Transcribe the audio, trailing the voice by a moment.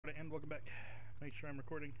and welcome back. Make sure I'm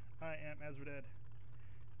recording. I am Azradad.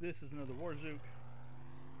 This is another War3zuk.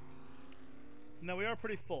 Now we are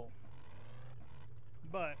pretty full,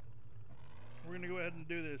 but we're gonna go ahead and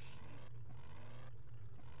do this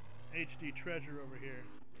HD treasure over here.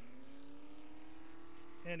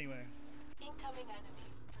 Anyway, incoming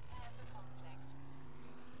enemy. Prepare for conflict.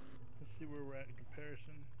 Let's see where we're at in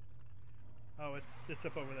comparison. Oh, it's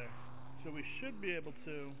up over there. So we should be able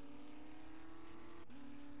to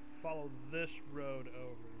follow this road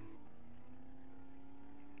over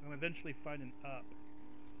and eventually find an up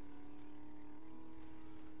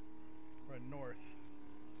or a north.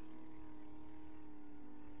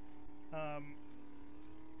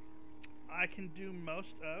 I can do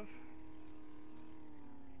most of,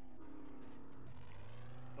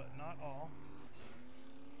 but not all,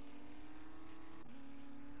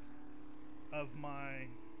 of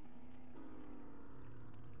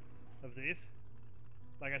these.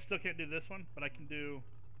 Like, I still can't do this one, but I can do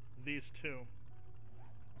these two.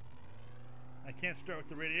 I can't start with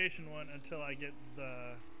the radiation one until I get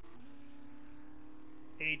the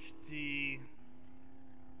HD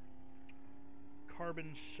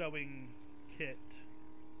carbon sewing kit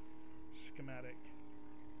schematic.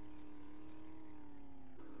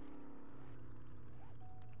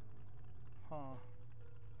 Huh.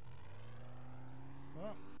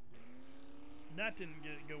 Well, that didn't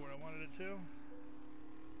go where I wanted it to.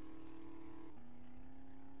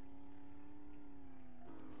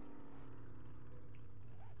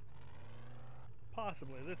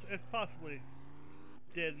 Possibly. It possibly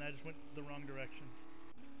did, and I just went the wrong direction.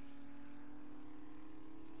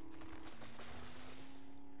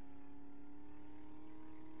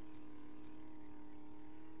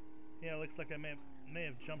 Yeah, it looks like I may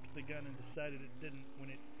have jumped the gun and decided it didn't when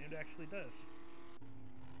it actually does.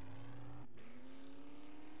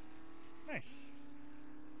 Nice.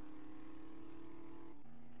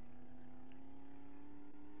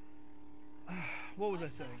 What was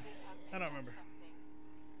I saying? I don't remember.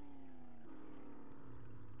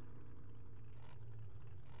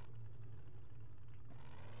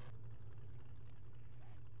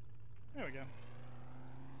 There we go.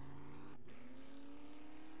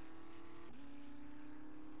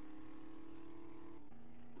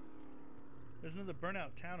 There's another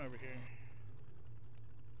burnout town over here.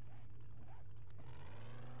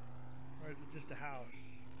 Or is it just a house?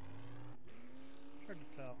 It's hard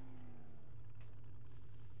to tell.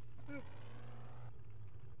 Oop.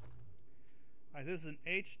 Alright, this is an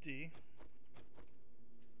HD.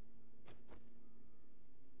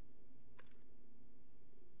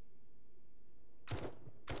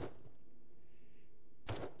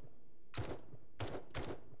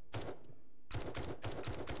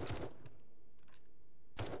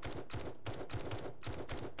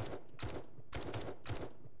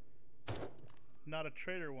 Not a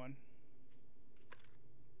trader one.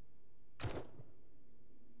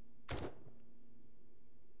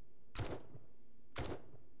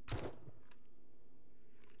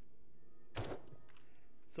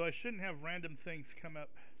 So I shouldn't have random things come up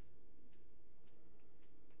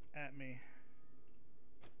at me.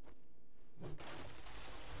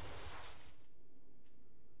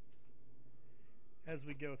 As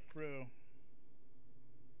we go through.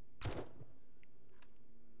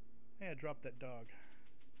 Hey, I dropped that dog.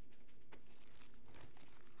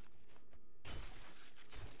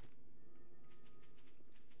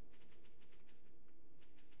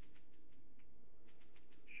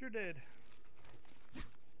 Sure did.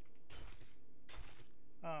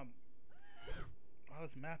 Oh, this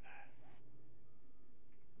map.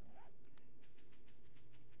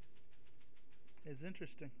 Is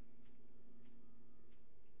interesting.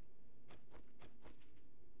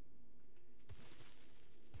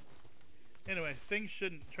 Anyway, things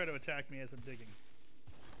shouldn't try to attack me as I'm digging.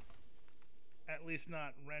 At least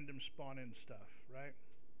not random spawn-in stuff, right?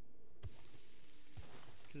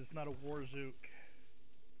 Because it's not a War3zuk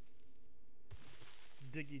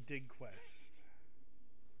diggy dig quest.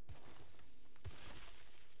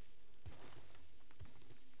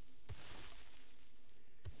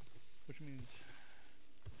 Which means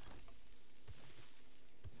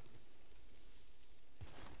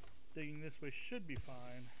digging this way should be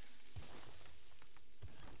fine.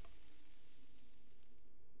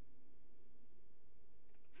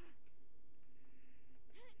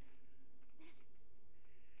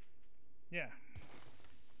 Yeah,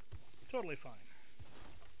 totally fine.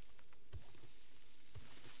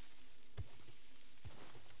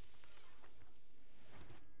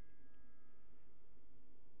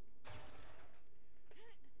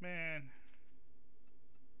 Man.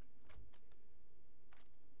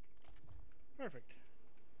 Perfect.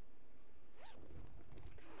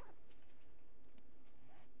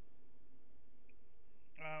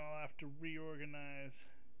 reorganize.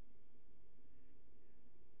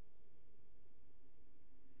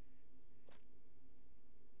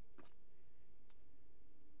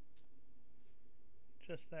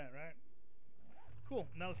 Just that, right? Cool.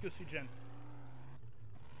 Now let's go see Jen.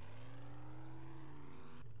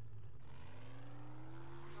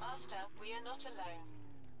 Master, we are not alone.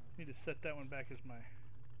 Need to set that one back as my...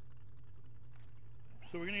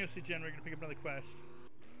 So we're gonna go see Jen, we're gonna pick up another quest.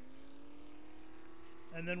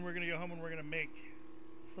 And then we're gonna go home and we're gonna make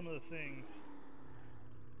some of the things.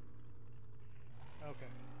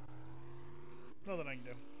 Okay. Nothing I can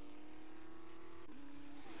do.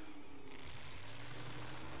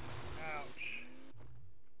 Ouch.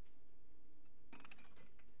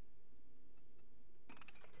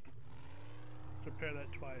 Let's repair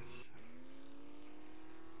that twice.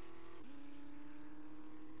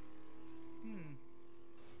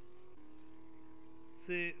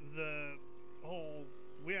 See, the whole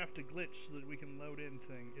we have to glitch so that we can load in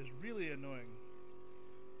thing is really annoying.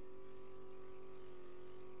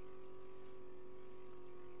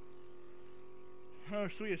 Oh,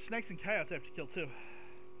 so we have snakes and coyotes I have to kill too.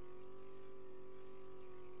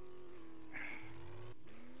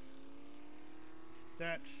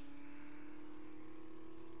 That's...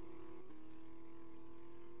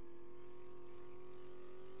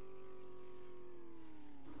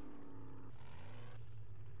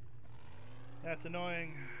 That's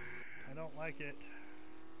annoying. I don't like it.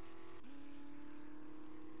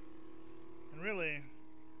 And really,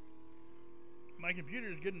 my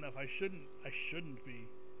computer is good enough. I shouldn't be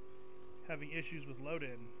having issues with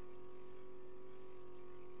load-in.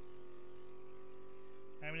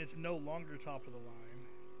 I mean, it's no longer top of the line.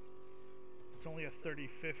 It's only a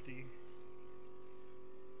 3050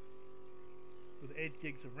 with 8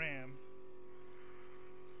 gigs of RAM.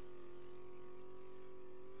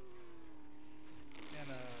 And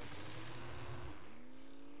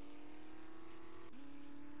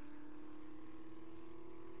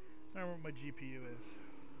I don't remember what my GPU is.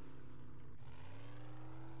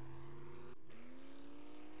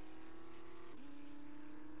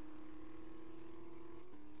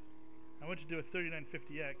 I went to do a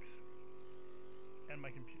 3950X, and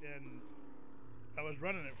and I was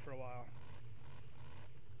running it for a while,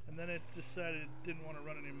 and then it decided it didn't want to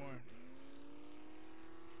run anymore.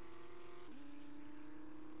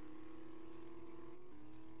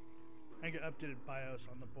 I think it updated BIOS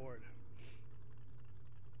on the board.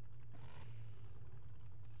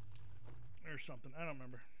 Or something, I don't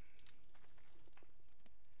remember.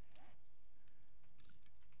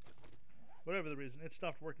 Whatever the reason, it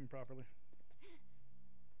stopped working properly.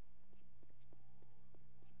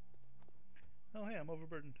 Oh hey, I'm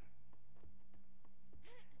overburdened.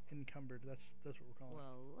 Encumbered, that's what we're calling it.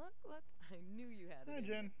 Well, look what I knew you had. Hi,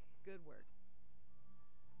 Jen. Good work.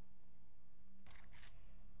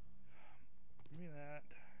 Give me that.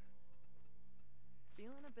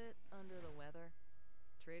 Feeling a bit under the weather?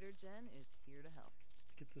 Trader Jen is here to help.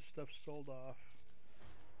 Get this stuff sold off.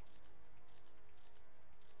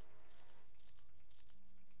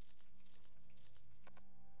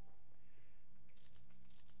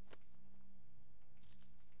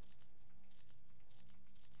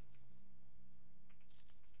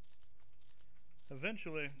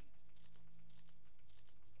 Eventually,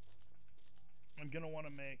 I'm gonna want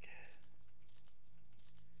to make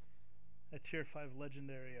a tier 5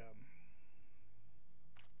 legendary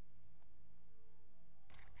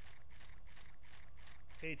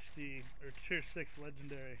HD or tier 6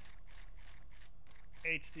 legendary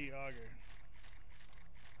HD auger.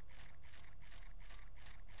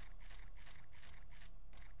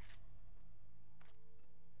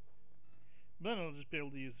 Then I'll just be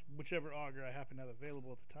able to use whichever auger I happen to have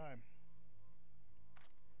available at the time.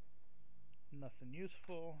 Nothing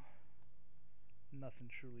useful. Nothing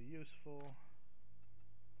truly useful.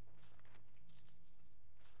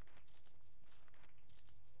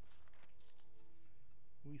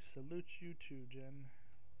 We salute you too, Jen.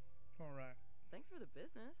 Alright. Thanks for the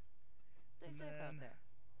business. Stay And safe out then- there.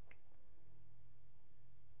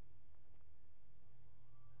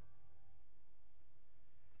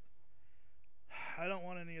 I don't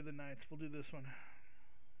want any of the knights. We'll do this one.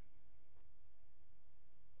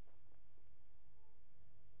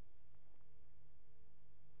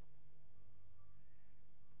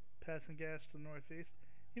 Passing gas to the northeast.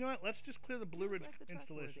 You know what? Let's just clear the Blue Ridge Like the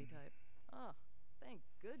trustworthy installation. type. Oh, thank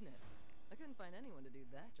goodness. I couldn't find anyone to do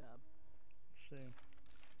that job. Let's see.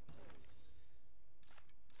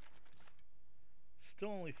 Still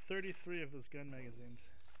only 33 of those gun magazines.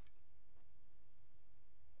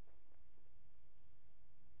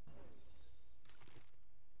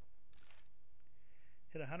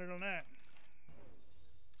 Hit 100 100 on that.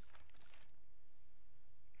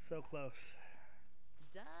 So close.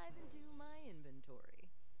 Dive into my inventory.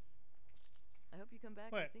 I hope you come back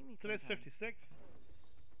Wait, and see me today's sometime. 56?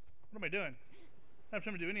 What am I doing? I don't have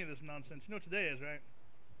time to do any of this nonsense. You know what today is, right?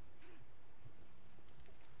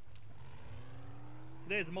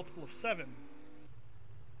 Today is a multiple of 7.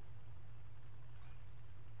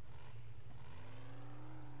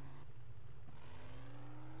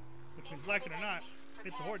 Which means, like it or not,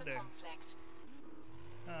 it's a horde day.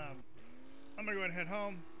 I'm gonna go ahead and head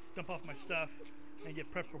home, dump off my stuff, and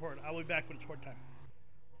get prepped for horde. I'll be back when it's horde time.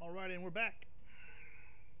 Alright, and we're back.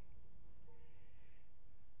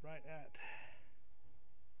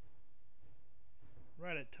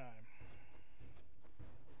 Right at time.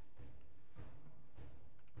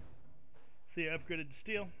 See, I upgraded to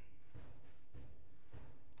steel.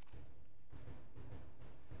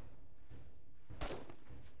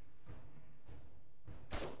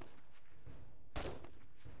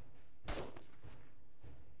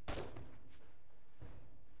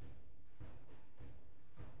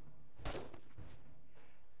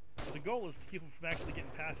 The goal is to keep them from actually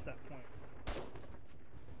getting past that point.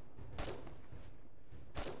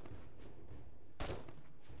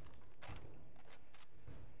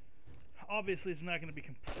 Obviously, it's not going to be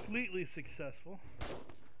completely successful.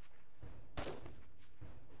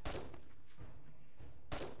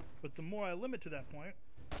 But the more I limit to that point,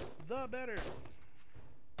 the better.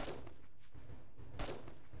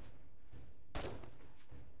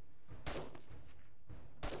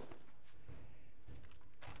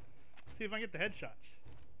 See if I can get the headshots.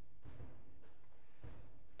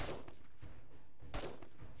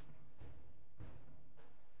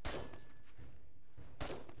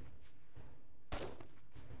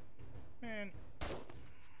 Man.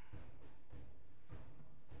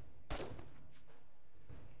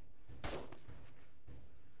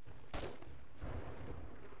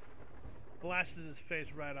 Blasted his face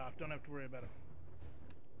right off. Don't have to worry about him.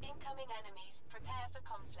 Incoming enemies. Prepare for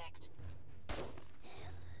conflict.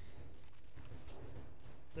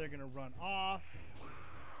 They're gonna run off.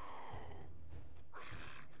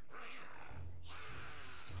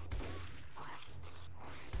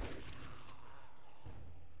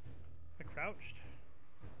 I crouched.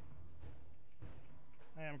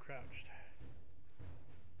 I am crouched.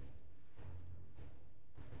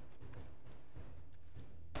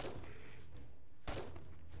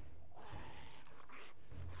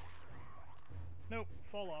 Nope,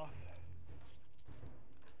 fall off.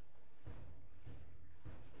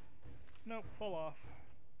 Nope, fall off.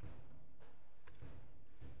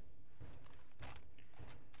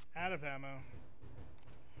 Out of ammo.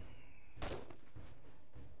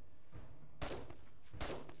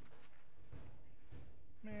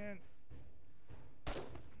 Man.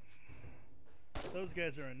 Those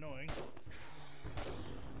guys are annoying.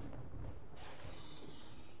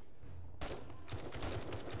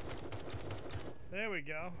 There we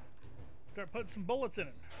go. Start putting some bullets in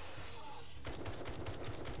it.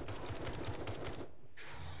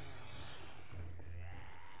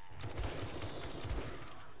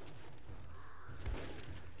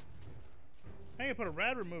 I can put a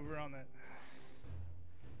rad remover on that.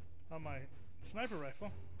 On my sniper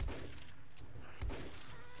rifle.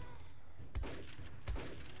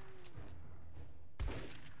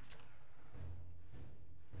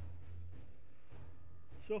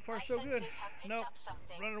 So far, so good. Nope,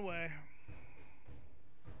 running away.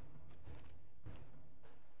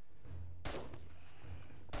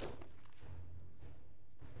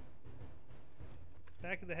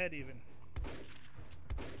 Back of the head, even.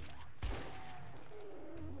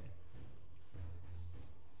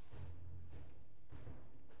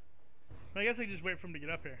 I guess I just wait for him to get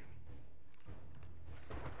up here.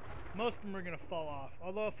 Most of them are going to fall off.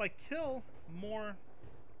 Although if I kill more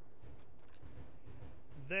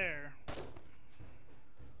there,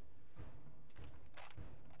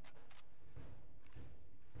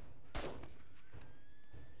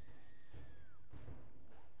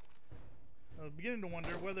 I was beginning to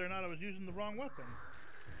wonder whether or not I was using the wrong weapon.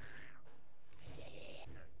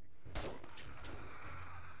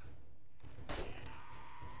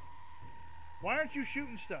 Why aren't you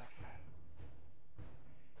shooting stuff?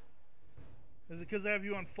 Is it because I have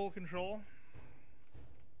you on full control?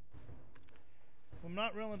 I'm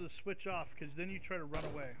not willing to switch off because then you try to run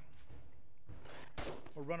away.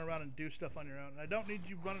 Or run around and do stuff on your own. And I don't need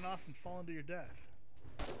you running off and falling to your death.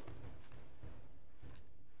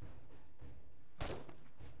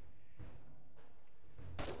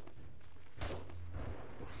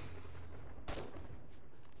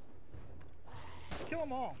 Kill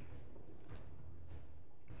them all.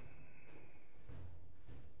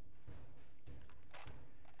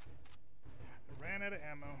 ran out of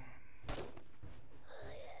ammo.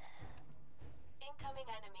 Incoming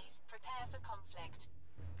enemies. Prepare for conflict.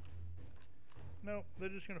 Nope, they're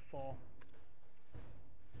just gonna fall.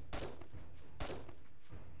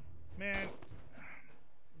 Man,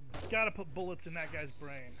 gotta put bullets in that guy's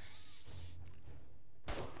brain.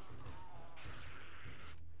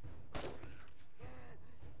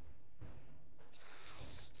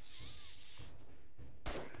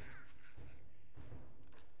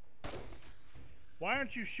 Why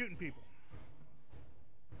aren't you shooting people?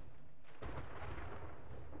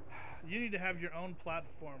 You need to have your own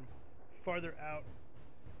platform farther out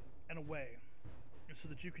and away so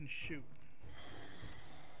that you can shoot.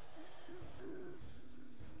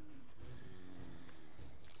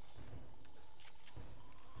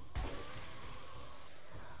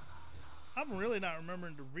 I'm really not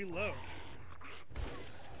remembering to reload.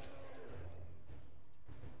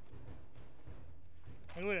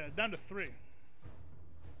 Hey, look at that, down to 3.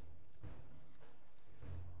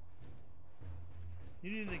 You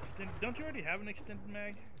need an extended. Don't you already have an extended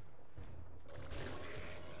mag?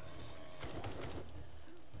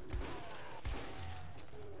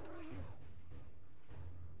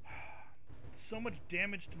 So much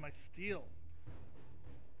damage to my steel.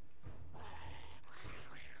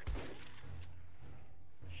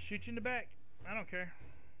 Shoot you in the back. I don't care.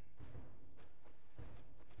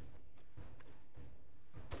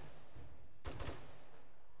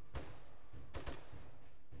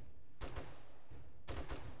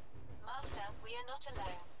 Master, we are not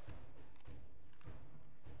alone.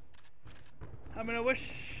 I mean, I wish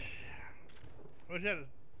I had a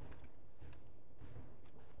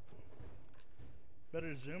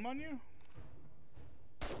better zoom on you.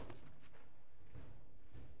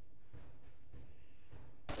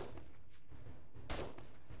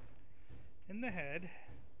 In the head.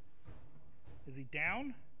 Is he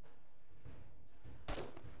down?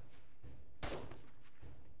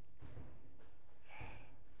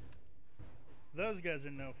 Those guys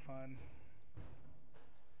are no fun.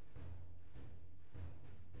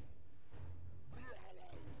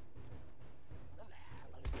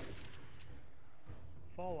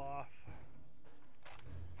 Fall off.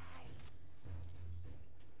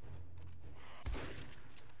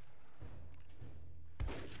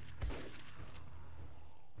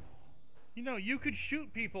 You know, you could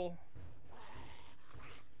shoot people.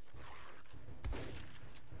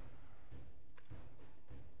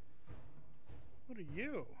 What are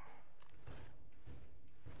you?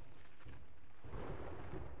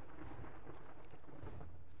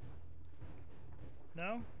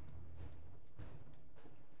 No?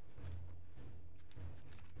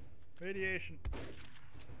 Radiation.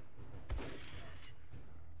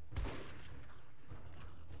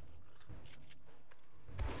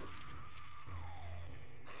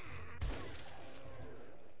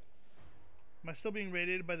 Am I still being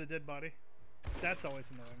radiated by the dead body? That's always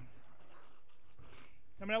annoying.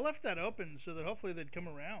 I mean, I left that open so that hopefully they'd come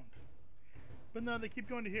around. But no, they keep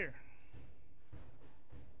going to here.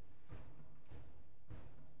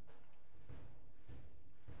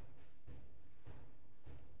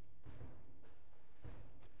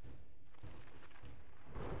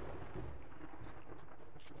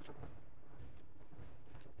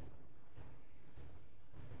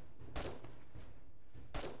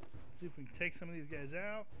 See if we can take some of these guys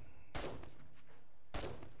out.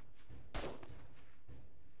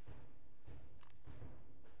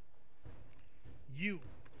 You.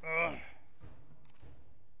 Ugh.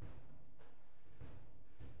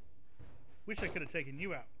 Wish I could have taken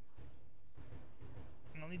you out.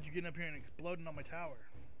 I don't need you getting up here and exploding on my tower.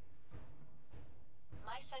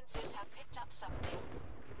 My sensors have picked up something.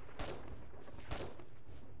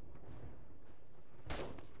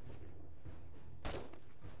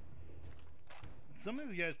 Some of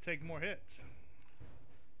these guys take more hits.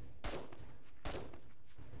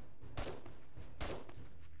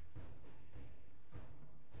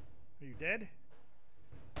 Are you dead?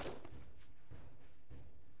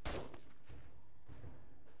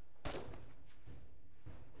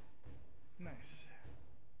 Nice.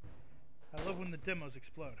 I love when the demos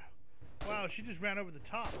explode. Wow, she just ran over the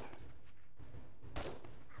top.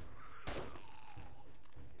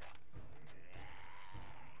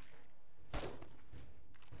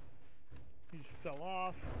 You just fell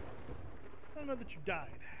off. I don't know that you died.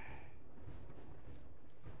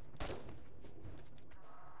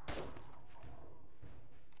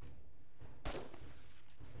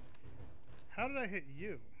 How did I hit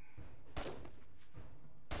you?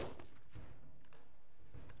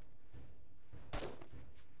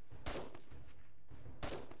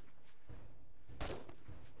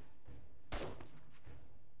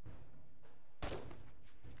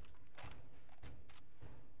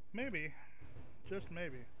 maybe, just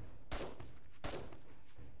maybe,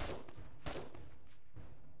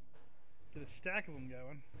 get a stack of them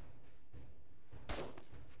going.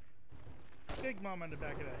 Big mom on the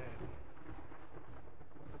back of the head.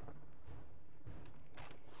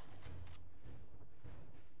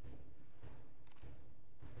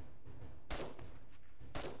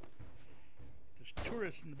 There's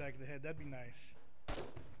tourists in the back of the head, that'd be nice.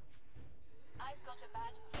 I've got a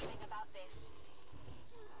bad feeling about this.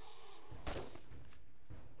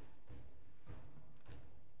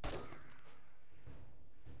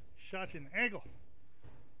 Shot you in the ankle.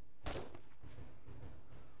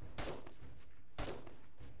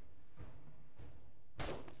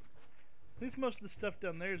 At least most of the stuff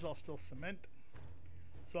down there is all still cement,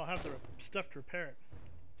 so I'll have the stuff to repair it.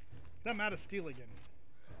 But I'm out of steel again.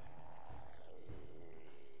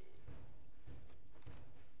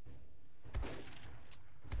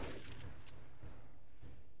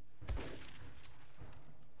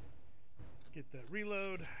 Get that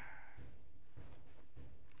reload.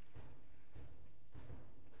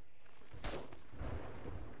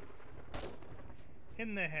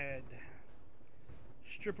 In the head.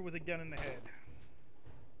 Stripper with a gun in the head.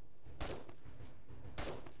 I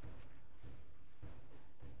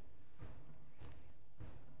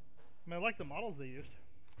mean, I like the models they used.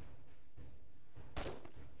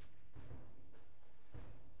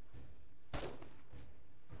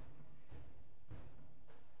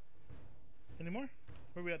 Any more?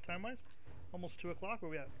 Where are we at time-wise? Almost 2 o'clock. Where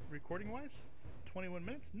are we at recording-wise? 21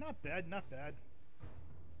 minutes? Not bad, not bad.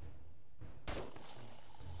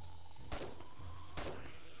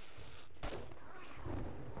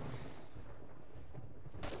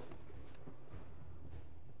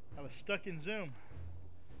 I was stuck in Zoom.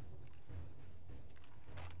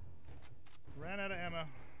 Ran out of ammo.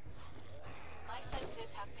 My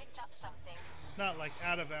senses have picked up something. Not like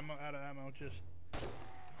out of ammo, just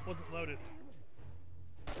wasn't loaded.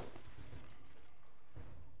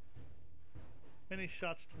 Many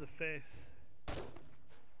shots to the face.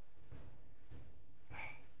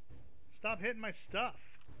 Stop hitting my stuff.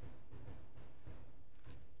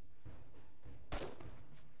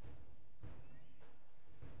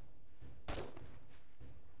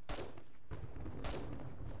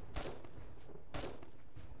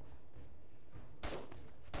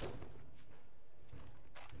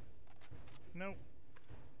 Nope.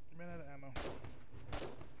 Ran out of ammo.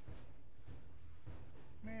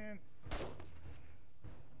 Man.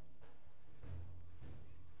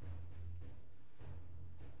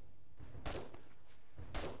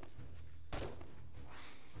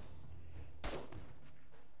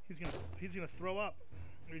 He's gonna throw up.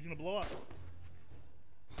 Or he's gonna blow up.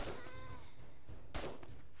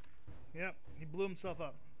 Yep, he blew himself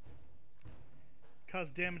up.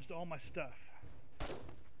 Caused damage to all my stuff.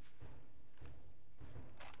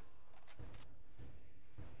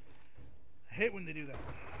 I hate when they do that.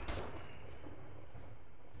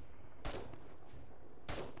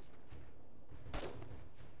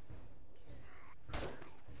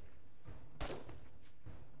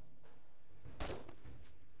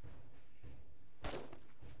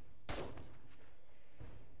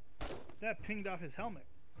 That pinged off his helmet.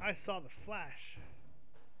 I saw the flash.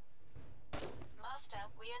 Master,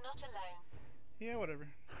 we are not alone. Yeah, whatever.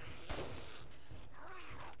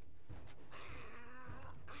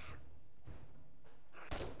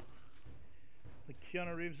 The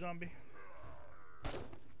Keanu Reeves zombie.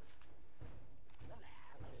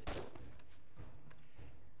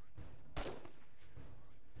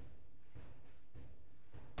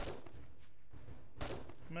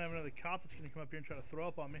 I'm gonna have another cop that's gonna come up here and try to throw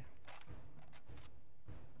up on me.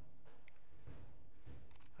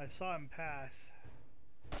 I saw him pass.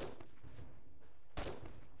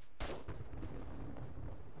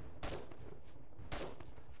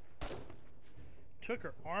 Took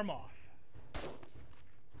her arm off.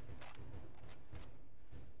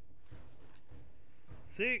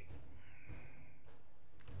 See?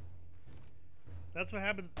 That's what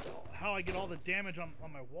happens, how I get all the damage on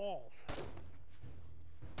my walls.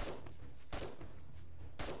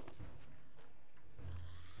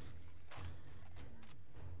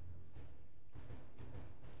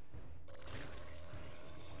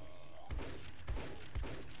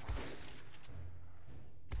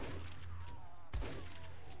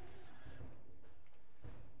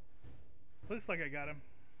 Looks like I got him.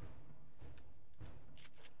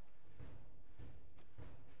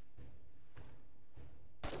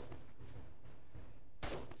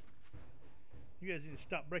 You guys need to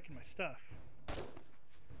stop breaking my stuff.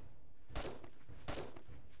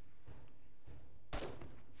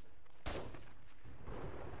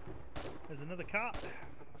 There's another cop.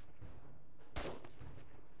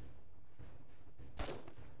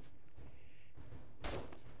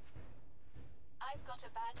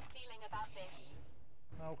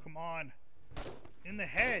 Oh, come on. In the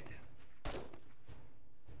head.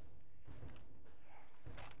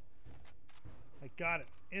 I got it.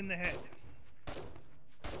 In the head.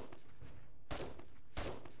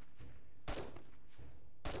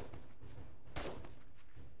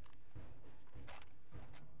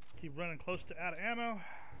 Keep running close to out of ammo.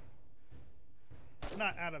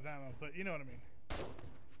 Not out of ammo, but you know what I mean.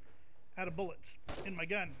 Out of bullets in my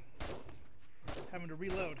gun. Having to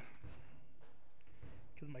reload.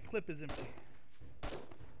 Because my clip is empty.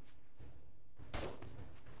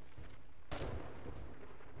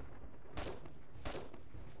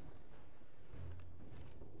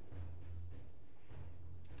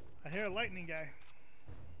 I hear a lightning guy.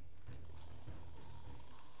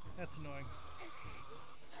 That's annoying.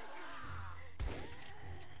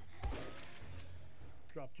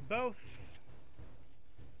 Dropped you both.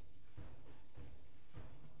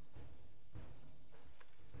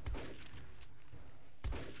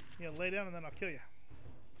 Yeah, lay down and then I'll kill you.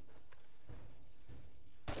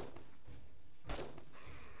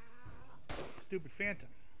 Stupid phantom.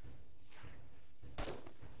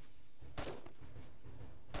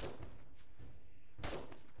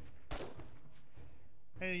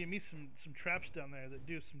 Hey, you meet some traps down there that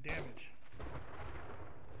do some damage.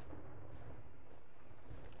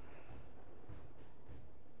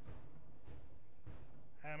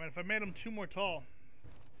 And if I made them 2 more tall,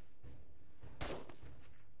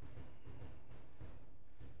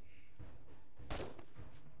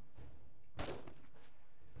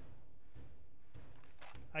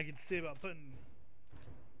 I could see about putting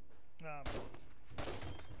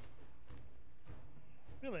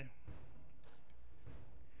really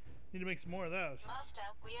need to make some more of those. Master,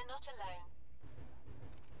 we are not alone.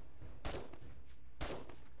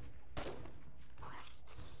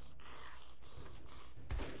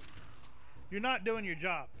 You're not doing your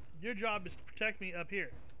job. Your job is to protect me up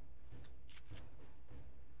here.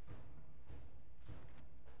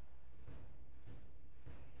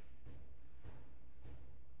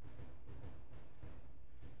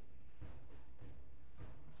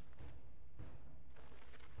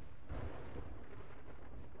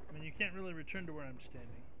 I mean, you can't really return to where I'm standing.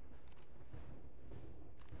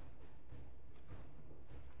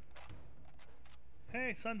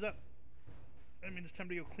 Hey, sun's up. I mean, it's time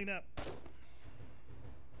to go clean up.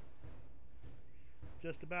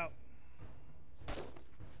 Just about.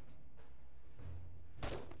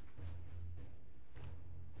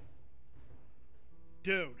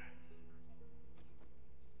 Dude.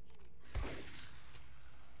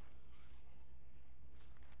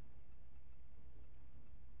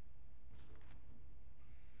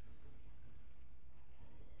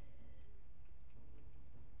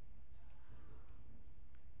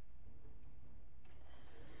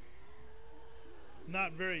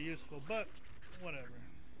 Not very useful, but whatever.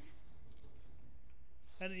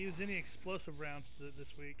 I didn't use any explosive rounds this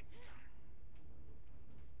week.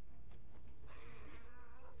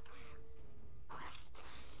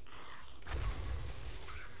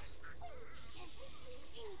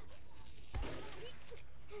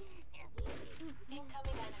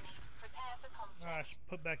 Incoming enemies. Prepare for conflict. I should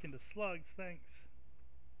put back into slugs, thanks.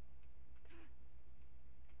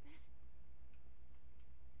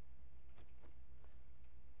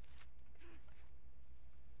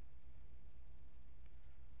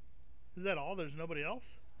 Is that all? There's nobody else?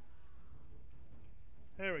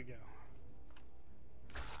 There we go.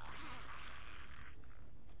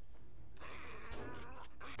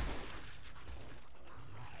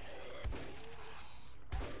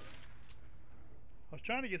 I was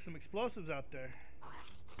trying to get some explosives out there.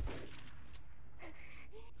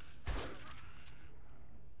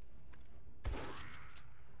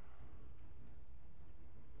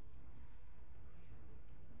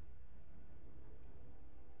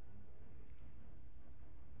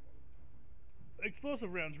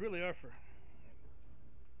 Explosive rounds really are for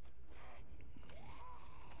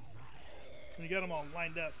when you got them all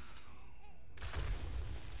lined up.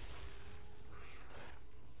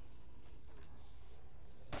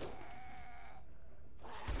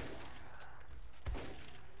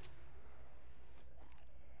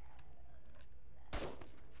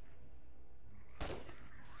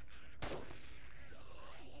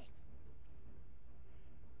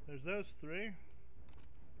 There's those 3.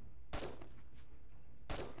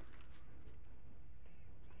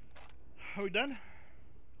 Are we done?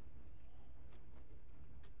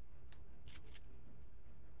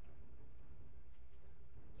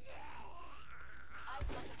 I've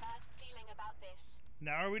got a bad feeling about this.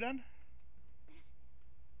 Now are we done?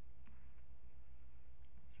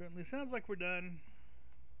 Certainly sounds like we're done.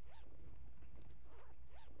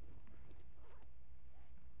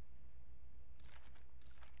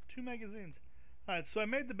 2 magazines. Alright, so I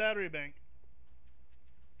made the battery bank.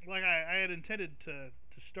 Like I had intended to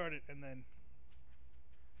start it and then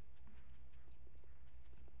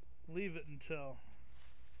leave it until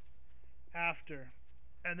after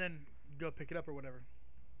and then go pick it up or whatever.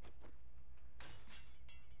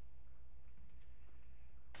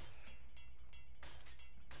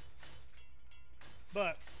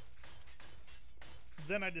 But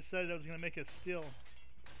then I decided I was going to make a steel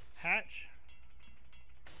hatch.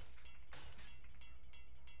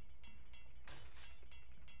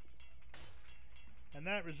 And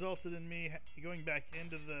that resulted in me going back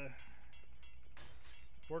into the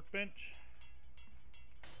workbench.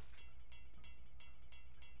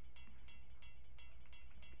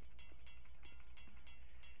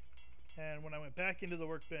 And when I went back into the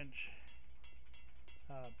workbench,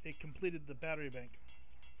 it completed the battery bank.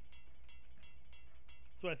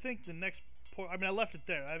 So I think the next I mean, I left it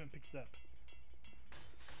there. I haven't picked it up.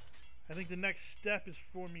 I think the next step is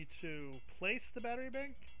for me to place the battery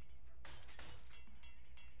bank.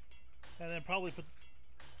 And then probably put...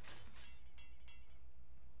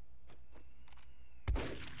 Master,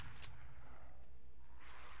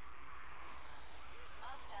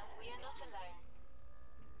 we are not alone.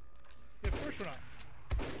 Yeah, of course we're not.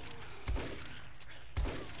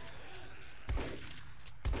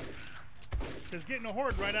 Because getting a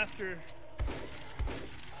horde right after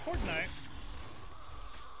Horde Night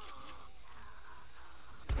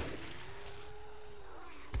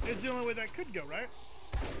is the only way that could go, right?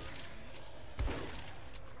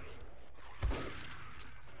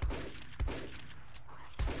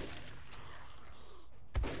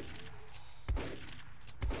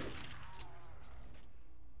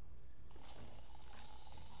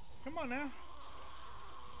 Come on now.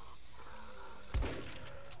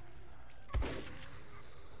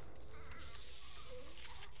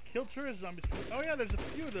 Kill tourist zombies. Oh yeah, there's a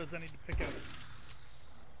few of those I need to pick up.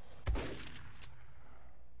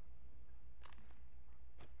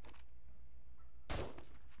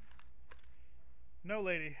 No,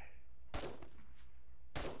 lady.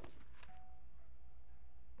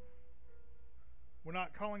 We're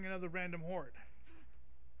not calling another random horde.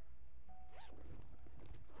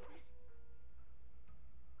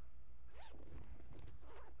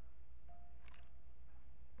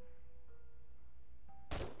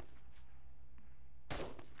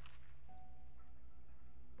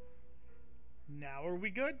 Now are we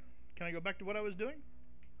good? Can I go back to what I was doing?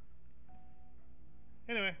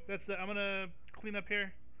 Anyway, that's the, I'm gonna clean up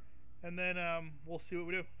here, and then we'll see what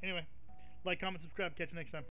we do. Anyway, like, comment, subscribe. Catch you next time.